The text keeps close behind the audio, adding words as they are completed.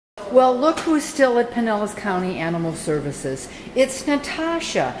Well, look who's still at Pinellas County Animal Services. It's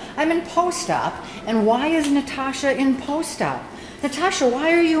Natasha. I'm in post-op, and why is Natasha in post-op? Natasha,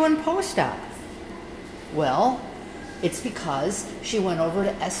 why are you in post-op? Well, it's because she went over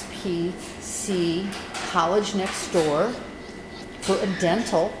to SPC College next door for a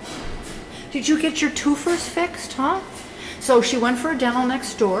dental. Did you get your toofers fixed, huh? So she went for a dental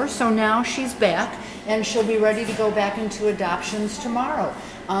next door, so now she's back, and she'll be ready to go back into adoptions tomorrow.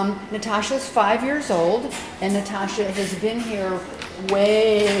 Natasha's 5 years old, and Natasha has been here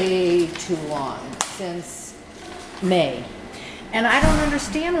way too long, since May. And I don't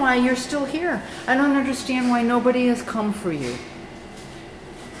understand why you're still here. I don't understand why nobody has come for you.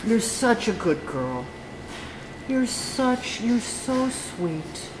 You're such a good girl. You're so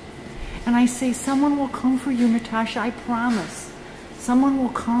sweet. And I say, someone will come for you, Natasha, I promise. Someone will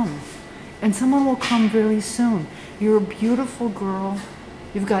come. And someone will come very soon. You're a beautiful girl.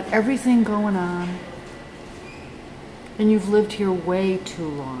 You've got everything going on. And you've lived here way too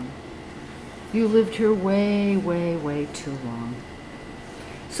long. You lived here way, way, way too long.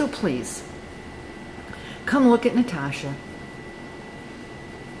 So please, come look at Natasha.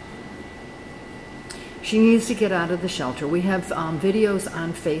 She needs to get out of the shelter. We have videos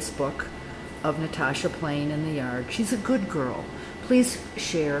on Facebook of Natasha playing in the yard. She's a good girl. Please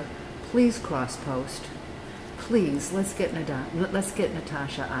share. Please cross-post. Please, let's get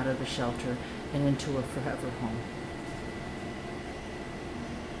Natasha out of the shelter and into a forever home.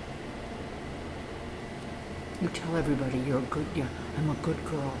 You tell everybody you're a good, I'm a good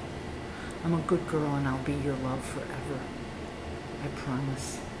girl. I'm a good girl and I'll be your love forever. I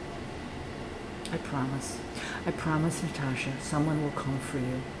promise. I promise. I promise, Natasha, someone will come for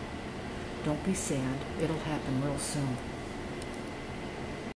you. Don't be sad. It'll happen real soon.